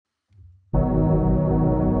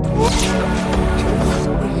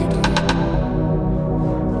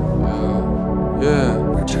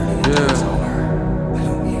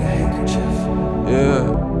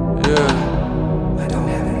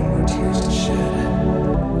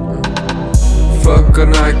Fuck a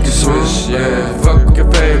Nike switch, yeah. Fuck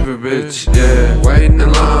your favorite bitch, yeah. Waiting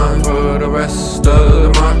in line for the rest of the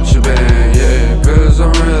macho band, yeah. Cause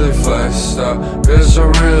I'm really flexed up, bitch,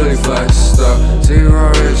 I'm really flexed up. See my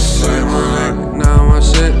wrist, see my neck, now my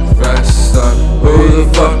shit vexed up. Who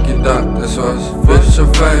the fuck you thought this was? Bitch,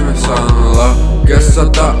 I'm famous on the low. Guess I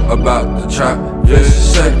thought about the trap,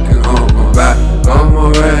 just shaking on my back. I'm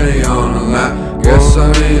already on the map, guess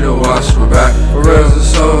I need to wash my back. There's a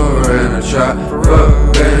sober in a trap,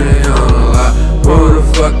 fuck Benny on the lot. Who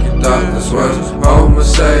the fuck you thought this was? Old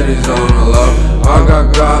Mercedes on the low. I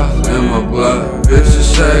got goth in my blood, bitch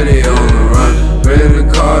is shady on the run. Been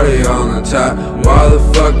the Cardi on the tap, why the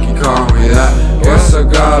fuck you call me that? Guess I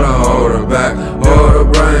gotta hold her back, hold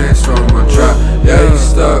her brains from my trap. Yeah, you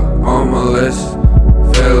stuck on my list,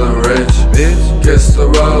 feeling rich, bitch. Kiss the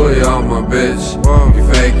rollie on my bitch, you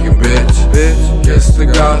faking bitch. Kiss the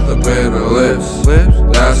goth up in her lips,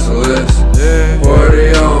 that's a list.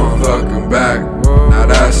 40 on